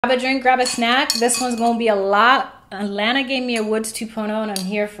Grab a drink, grab a snack. This one's gonna be a lot. Atlanta gave me a Woods 2.0 and I'm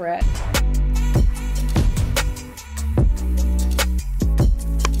here for it.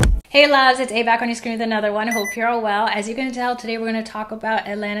 Hey loves, it's A back on your screen with another one. I hope you're all well. As you can tell, today we're going to talk about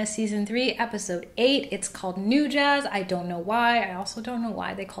Atlanta Season 3, Episode 8. It's called New Jazz. I don't know why. I also don't know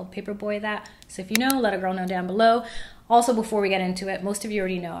why they called Paperboy that. So if you know, let a girl know down below. Also, before we get into it, most of you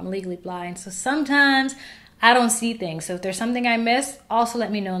already know I'm legally blind. So sometimes I don't see things. So if there's something I missed, also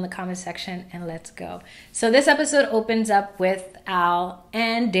let me know in the comment section and let's go. So this episode opens up with Al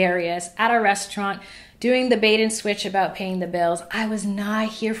and Darius at a restaurant doing the bait and switch about paying the bills. I was not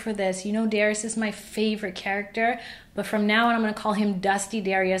here for this. You know, Darius is my favorite character, but from now on I'm gonna call him Dusty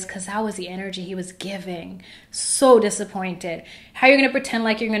Darius because that was the energy he was giving. So disappointed. How are you gonna pretend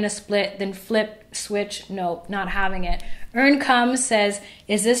like you're gonna split, then flip, switch? Nope, not having it. Earn comes, says,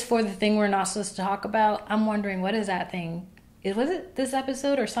 is this for the thing we're not supposed to talk about? I'm wondering, what is that thing? Was it this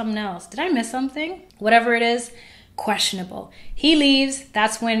episode or something else? Did I miss something? Whatever it is, questionable. He leaves.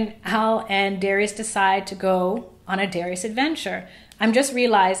 That's when Al and Darius decide to go on a Darius adventure. I'm just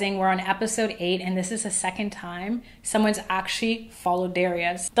realizing we're on episode 8 and this is the second time someone's actually followed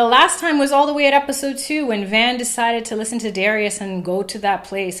Darius. The last time was all the way at episode 2 when Van decided to listen to Darius and go to that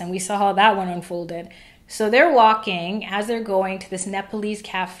place, and we saw how that one unfolded. So they're walking as they're going to this Nepalese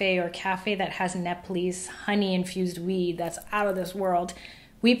cafe, or cafe that has Nepalese honey infused weed that's out of this world.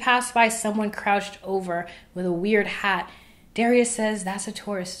 We pass by someone crouched over with a weird hat. Darius says, that's a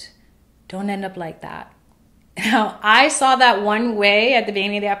tourist. Don't end up like that. Now, I saw that one way at the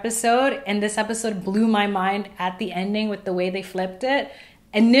beginning of the episode, and this episode blew my mind at the ending with the way they flipped it.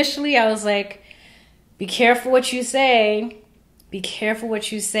 Initially, I was like, be careful what you say. Be careful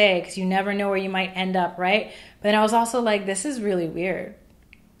what you say, because you never know where you might end up, right? But then I was also like, this is really weird.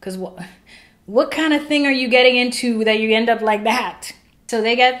 Because what kind of thing are you getting into that you end up like that? So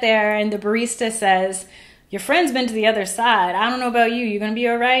they get there and the barista says, your friend's been to the other side. I don't know about you. You're going to be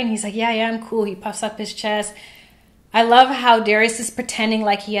all right? And he's like, yeah, I'm cool. He puffs up his chest. I love how Darius is pretending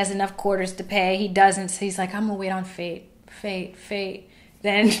like he has enough quarters to pay. He doesn't. So he's like, I'm going to wait on fate. Fate.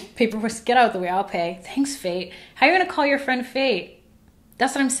 Then Paperboy, get out of the way. I'll pay. Thanks, Fate. How are you going to call your friend Fate?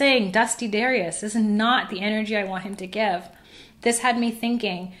 That's what I'm saying. Dusty Darius. This is not the energy I want him to give. This had me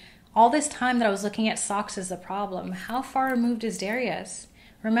thinking, all this time that I was looking at socks as the problem, how far removed is Darius?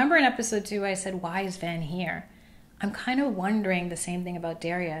 Remember in episode 2, I said, why is Van here? I'm kind of wondering the same thing about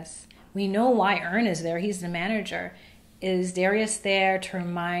Darius. We know why Earn is there. He's the manager. Is Darius there to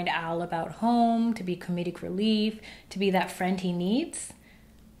remind Al about home, to be comedic relief, to be that friend he needs?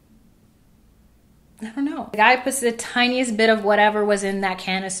 I don't know. The guy puts the tiniest bit of whatever was in that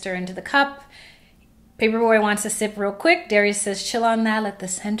canister into the cup. Paperboy wants to sip real quick. Darius says, chill on that, let the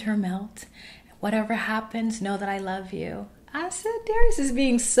center melt. Whatever happens, know that I love you. I said, Darius is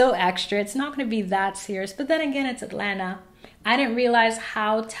being so extra. It's not going to be that serious. But then again, it's Atlanta. I didn't realize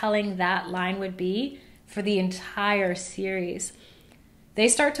how telling that line would be for the entire series. They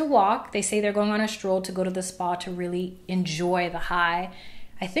start to walk. They say they're going on a stroll to go to the spa to really enjoy the high.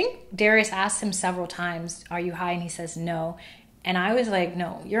 I think Darius asked him several times, are you high? And he says, no. And I was like,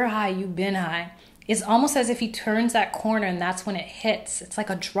 no, you're high. You've been high. It's almost as if he turns that corner and that's when it hits. It's like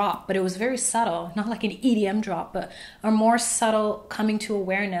a drop, but it was very subtle. Not like an EDM drop, but a more subtle coming to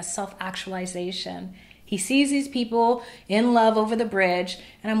awareness, self-actualization. He sees these people in love over the bridge,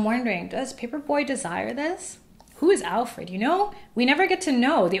 and I'm wondering, does Paperboy desire this? Who is Alfred, you know? We never get to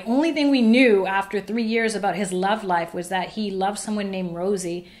know. The only thing we knew after 3 years about his love life was that he loved someone named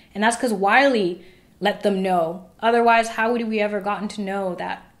Rosie, and that's because Wiley let them know. Otherwise, how would we ever gotten to know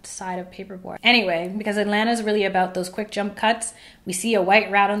that side of Paperboy? Anyway, because Atlanta's really about those quick jump cuts, we see a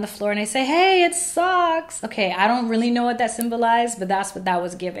white rat on the floor and I say, hey, it sucks. Okay, I don't really know what that symbolized, but that's what that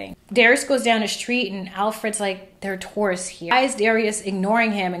was giving. Darius goes down a street and Alfred's like, there are tourists here. Why is Darius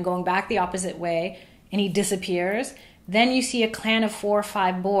ignoring him and going back the opposite way? And he disappears. Then you see a clan of 4 or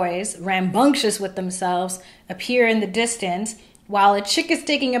 5 boys, rambunctious with themselves, appear in the distance while a chick is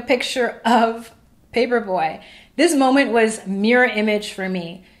taking a picture of Paperboy. This moment was mirror image for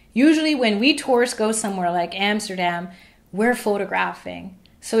me. Usually when we tourists go somewhere like Amsterdam, we're photographing.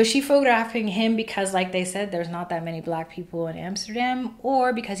 So is she photographing him because, like they said, there's not that many black people in Amsterdam,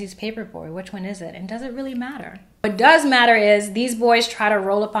 or because he's Paperboy? Which one is it? And does it really matter? What does matter is these boys try to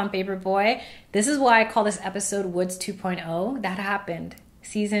roll up on Paperboy. This is why I call this episode Woods 2.0. That happened.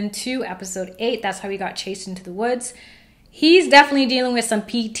 Season 2, episode 8. That's how he got chased into the woods. He's definitely dealing with some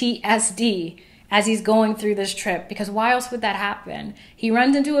PTSD as he's going through this trip, because why else would that happen? He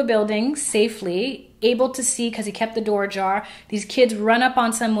runs into a building safely, able to see because he kept the door ajar. These kids run up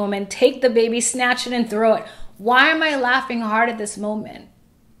on some woman, take the baby, snatch it and throw it. Why am I laughing hard at this moment?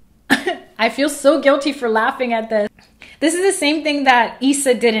 I feel so guilty for laughing at this. This is the same thing that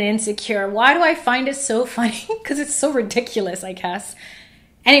Issa did in Insecure. Why do I find it so funny? Because it's so ridiculous, I guess.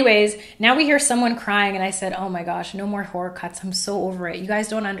 Anyways, now we hear someone crying and I said, oh my gosh, no more horror cuts. I'm so over it. You guys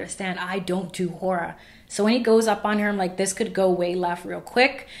don't understand. I don't do horror. So when he goes up on her, I'm like, this could go way left real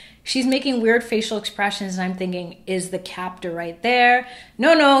quick. She's making weird facial expressions and I'm thinking, is the captor right there?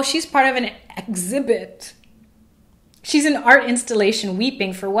 No, she's part of an exhibit. She's an art installation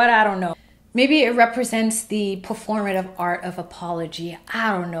weeping for what? I don't know. Maybe it represents the performative art of apology.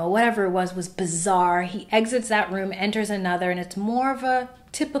 I don't know. Whatever it was bizarre. He exits that room, enters another, and it's more of a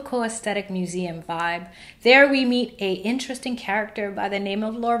typical aesthetic museum vibe. There we meet a interesting character by the name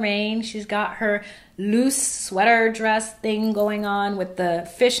of Lorraine. She's got her loose sweater dress thing going on with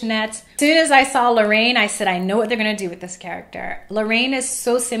the fishnets. As soon as I saw Lorraine, I said, I know what they're going to do with this character. Lorraine is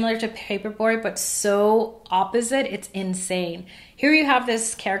so similar to Paperboy, but so opposite. It's insane. Here you have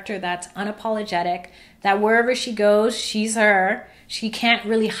this character that's unapologetic, that wherever she goes, she's her. She can't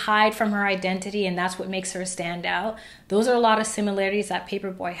really hide from her identity, and that's what makes her stand out. Those are a lot of similarities that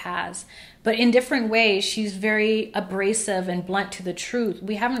Paperboy has. But in different ways, she's very abrasive and blunt to the truth.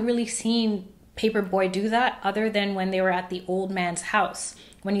 We haven't really seen Paperboy do that other than when they were at the old man's house,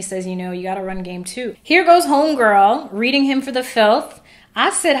 when he says, you know, you gotta run game too. Here goes homegirl, reading him for the filth.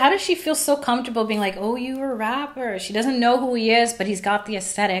 I said, how does she feel so comfortable being like, oh, you're a rapper? She doesn't know who he is, but he's got the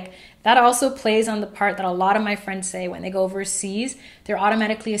aesthetic. That also plays on the part that a lot of my friends say when they go overseas, they're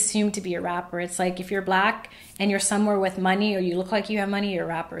automatically assumed to be a rapper. It's like if you're black and you're somewhere with money or you look like you have money, you're a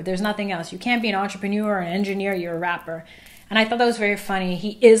rapper. There's nothing else. You can't be an entrepreneur or an engineer, you're a rapper. And I thought that was very funny.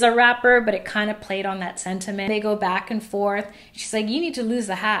 He is a rapper, but it kind of played on that sentiment. They go back and forth. She's like, you need to lose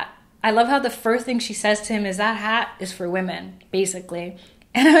the hat. I love how the first thing she says to him is that hat is for women, basically.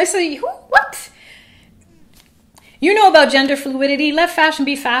 And I say, what? You know about gender fluidity. Let fashion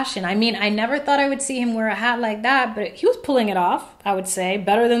be fashion. I mean, I never thought I would see him wear a hat like that, but he was pulling it off, I would say.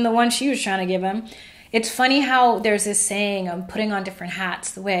 Better than the one she was trying to give him. It's funny how there's this saying of putting on different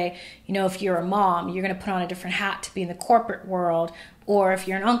hats. The way, you know, if you're a mom, you're going to put on a different hat to be in the corporate world. Or if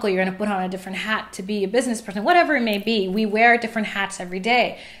you're an uncle, you're going to put on a different hat to be a business person. Whatever it may be, we wear different hats every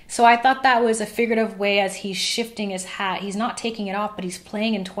day. So I thought that was a figurative way as he's shifting his hat. He's not taking it off, but he's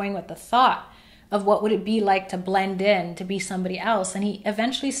playing and toying with the thought of what would it be like to blend in, to be somebody else. And he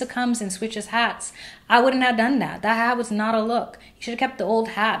eventually succumbs and switches hats. I wouldn't have done that. That hat was not a look. He should have kept the old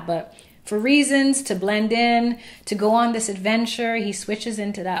hat, but for reasons to blend in, to go on this adventure, he switches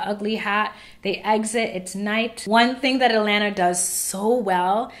into that ugly hat. They exit, it's night. One thing that Atlanta does so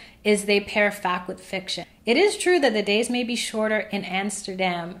well is they pair fact with fiction. It is true that the days may be shorter in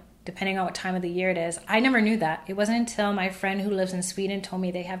Amsterdam, depending on what time of the year it is. I never knew that. It wasn't until my friend who lives in Sweden told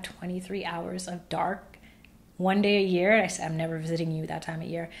me they have 23 hours of dark one day a year. I said, I'm never visiting you that time of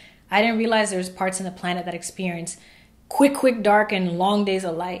year. I didn't realize there's parts in the planet that experience quick dark and long days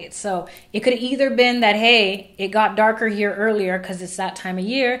of light. So it could have either been that, hey, it got darker here earlier because it's that time of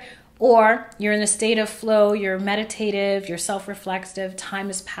year, or you're in a state of flow, you're meditative, you're self-reflexive, time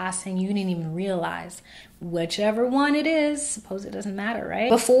is passing, you didn't even realize. Whichever one it is, suppose it doesn't matter, right?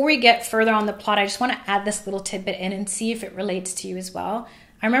 Before we get further on the plot, I just want to add this little tidbit in and see if it relates to you as well.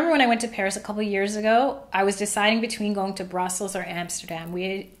 I remember when I went to Paris a couple years ago, I was deciding between going to Brussels or Amsterdam.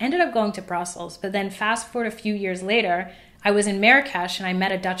 We ended up going to Brussels, but then fast forward a few years later, I was in Marrakesh and I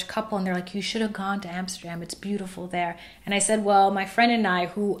met a Dutch couple and they're like, you should have gone to Amsterdam. It's beautiful there. And I said, well, my friend and I,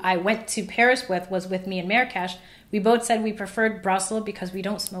 who I went to Paris with, was with me in Marrakesh. We both said we preferred Brussels because we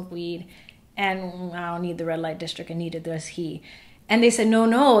don't smoke weed and I don't need the red light district, and neither does he. And they said,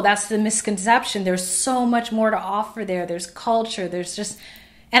 no, that's the misconception. There's so much more to offer there. There's culture. There's just...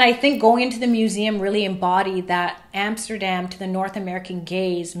 And I think going into the museum really embodied that Amsterdam to the North American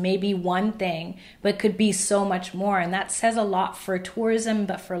gaze may be one thing, but could be so much more. And that says a lot for tourism,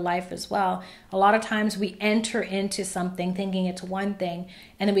 but for life as well. A lot of times we enter into something thinking it's one thing,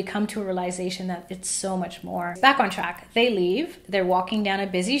 and then we come to a realization that it's so much more. Back on track. They leave. They're walking down a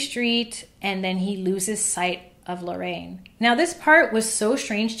busy street, and then he loses sight of Lorraine. Now, this part was so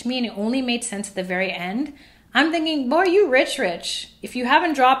strange to me, and it only made sense at the very end. I'm thinking, boy, you rich. If you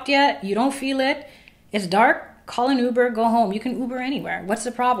haven't dropped yet, you don't feel it, it's dark, call an Uber, go home. You can Uber anywhere. What's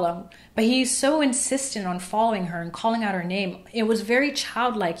the problem? But he's so insistent on following her and calling out her name. It was very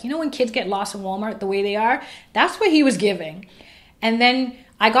childlike. You know when kids get lost in Walmart the way they are? That's what he was giving. And then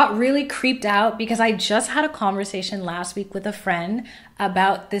I got really creeped out because I just had a conversation last week with a friend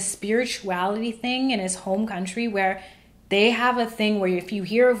about this spirituality thing in his home country where they have a thing where if you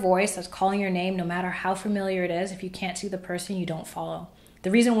hear a voice that's calling your name, no matter how familiar it is, if you can't see the person, you don't follow.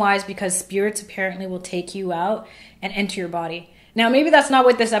 The reason why is because spirits apparently will take you out and enter your body. Now, maybe that's not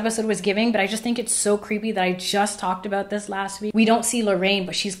what this episode was giving, but I just think it's so creepy that I just talked about this last week. We don't see Lorraine,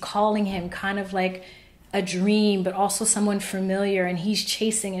 but she's calling him kind of like a dream, but also someone familiar, and he's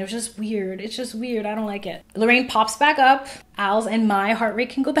chasing. It was just weird. It's just weird. I don't like it. Lorraine pops back up. Al's and my heart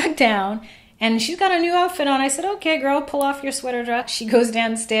rate can go back down. And she's got a new outfit on. I said, okay, girl, pull off your sweater dress. She goes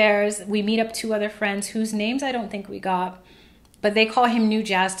downstairs. We meet up 2 other friends whose names I don't think we got. But they call him New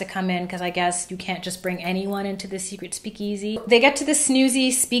Jazz to come in because I guess you can't just bring anyone into the secret speakeasy. They get to the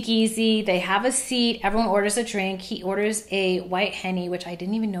snoozy speakeasy. They have a seat. Everyone orders a drink. He orders a white Henny, which I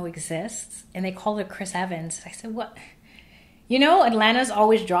didn't even know exists. And they call it Chris Evans. I said, what? You know, Atlanta's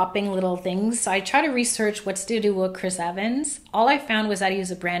always dropping little things. So I try to research what's to do with Chris Evans. All I found was that he was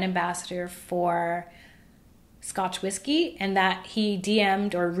a brand ambassador for Scotch whiskey, and that he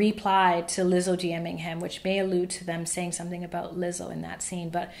DM'd or replied to Lizzo DMing him, which may allude to them saying something about Lizzo in that scene.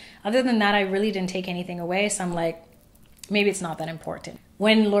 But other than that, I really didn't take anything away. So I'm like, maybe it's not that important.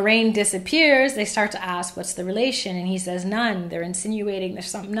 When Lorraine disappears, they start to ask, what's the relation? And he says, none. They're insinuating there's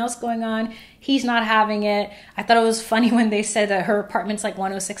something else going on. He's not having it. I thought it was funny when they said that her apartment's like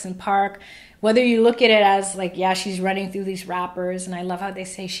 106 in Park. Whether you look at it as like, yeah, she's running through these rappers. And I love how they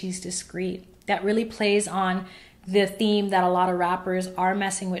say she's discreet. That really plays on the theme that a lot of rappers are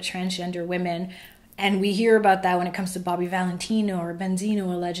messing with transgender women. And we hear about that when it comes to Bobby Valentino or Benzino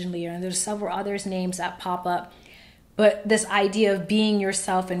allegedly, and there's several others names that pop up. But this idea of being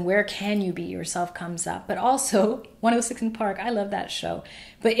yourself and where can you be yourself comes up. But also 106 in Park, I love that show.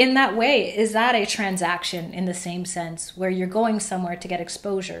 But in that way, is that a transaction in the same sense where you're going somewhere to get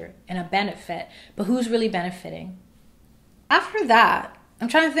exposure and a benefit, but who's really benefiting? After that, I'm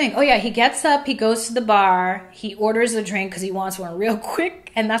trying to think. Oh yeah, he gets up, he goes to the bar, he orders a drink because he wants one real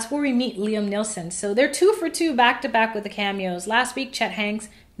quick, and that's where we meet Liam Neeson. So they're 2 for 2 back to back with the cameos. Last week, Chet Hanks,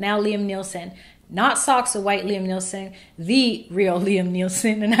 now Liam Neeson. Not Socks of White Liam Neeson, the real Liam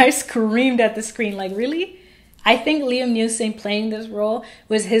Neeson. And I screamed at the screen, like, really? I think Liam Neeson playing this role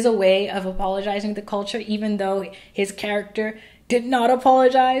was his way of apologizing to culture, even though his character did not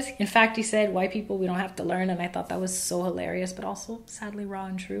apologize. In fact, he said, white people, we don't have to learn. And I thought that was so hilarious, but also sadly raw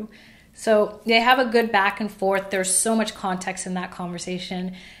and true. So they have a good back and forth. There's so much context in that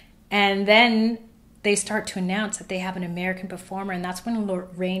conversation. And then they start to announce that they have an American performer. And that's when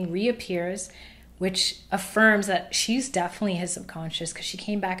Lorraine reappears, which affirms that she's definitely his subconscious because she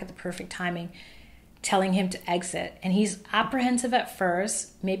came back at the perfect timing, telling him to exit. And he's apprehensive at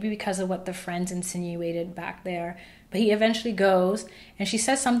first, maybe because of what the friends insinuated back there. But he eventually goes, and she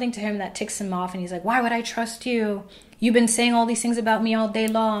says something to him that ticks him off, and he's like, why would I trust you? You've been saying all these things about me all day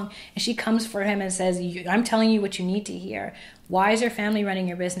long. And she comes for him and says, I'm telling you what you need to hear. Why is your family running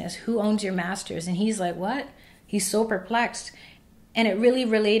your business? Who owns your masters? And he's like, what? He's so perplexed. And it really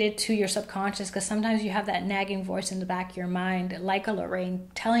related to your subconscious, because sometimes you have that nagging voice in the back of your mind, like a Lorraine,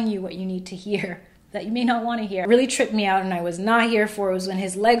 telling you what you need to hear that you may not want to hear. It really tripped me out, and I was not here for it. It was when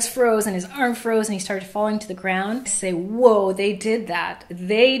his legs froze and his arm froze and he started falling to the ground. I say, whoa, they did that.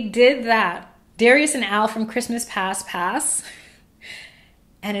 They did that. Darius and Al from Christmas Past pass.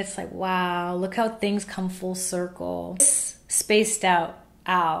 And it's like, wow, look how things come full circle. Spaced out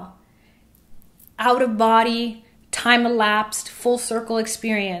Al. Out of body, time elapsed, full circle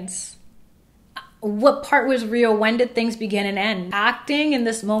experience. What part was real? When did things begin and end? Acting in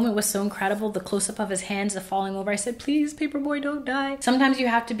this moment was so incredible. The close-up of his hands, the falling over. I said, please, Paperboy, don't die. Sometimes you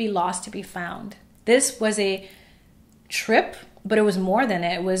have to be lost to be found. This was a trip, but it was more than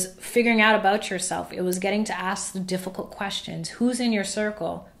it. It was figuring out about yourself. It was getting to ask the difficult questions. Who's in your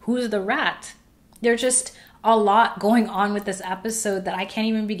circle? Who's the rat? There's just a lot going on with this episode that I can't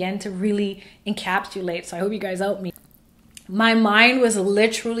even begin to really encapsulate. So I hope you guys help me. My mind was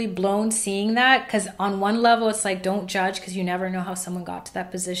literally blown seeing that, because on one level it's like, don't judge, because you never know how someone got to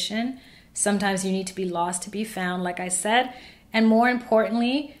that position. Sometimes you need to be lost to be found, like I said. And more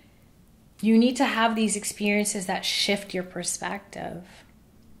importantly, you need to have these experiences that shift your perspective,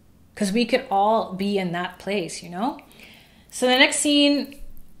 because we could all be in that place, you know? So the next scene,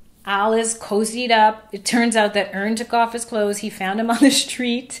 Al is cozied up. It turns out that Ern took off his clothes. He found him on the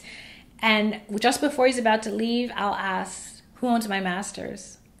street. And just before he's about to leave, Al asks, who owns my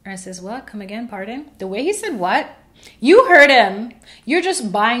masters? Ern says, what? Come again, pardon? The way he said what? You heard him. You're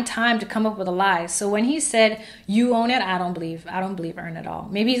just buying time to come up with a lie. So when he said, you own it, I don't believe Ern at all.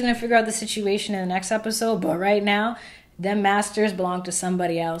 Maybe he's going to figure out the situation in the next episode, but right now, them masters belong to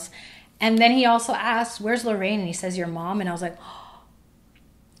somebody else. And then he also asks, where's Lorraine? And he says, your mom. And I was like, oh.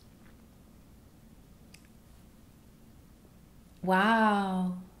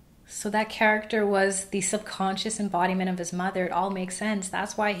 Wow. So that character was the subconscious embodiment of his mother. It all makes sense.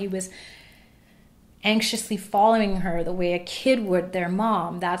 That's why he was anxiously following her the way a kid would their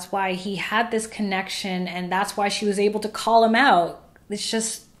mom. That's why he had this connection, and that's why she was able to call him out. It's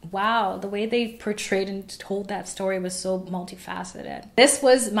just, wow, the way they portrayed and told that story was so multifaceted. This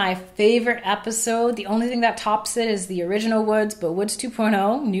was my favorite episode. The only thing that tops it is the original Woods, but Woods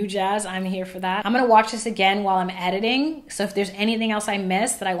 2.0, New Jazz, I'm here for that. I'm gonna watch this again while I'm editing, so if there's anything else I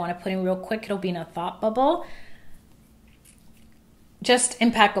missed that I wanna put in real quick, it'll be in a thought bubble. Just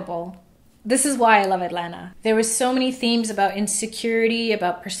impeccable. This is why I love Atlanta. There was so many themes about insecurity,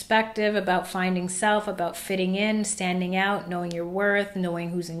 about perspective, about finding self, about fitting in, standing out, knowing your worth, knowing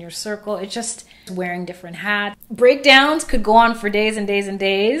who's in your circle. It's just wearing different hats. Breakdowns could go on for days and days and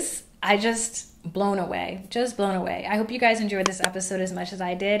days. I just blown away, just blown away. I hope you guys enjoyed this episode as much as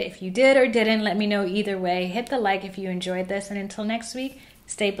I did. If you did or didn't, let me know either way. Hit the like if you enjoyed this. And until next week,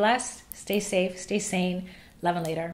 stay blessed, stay safe, stay sane. Love and later.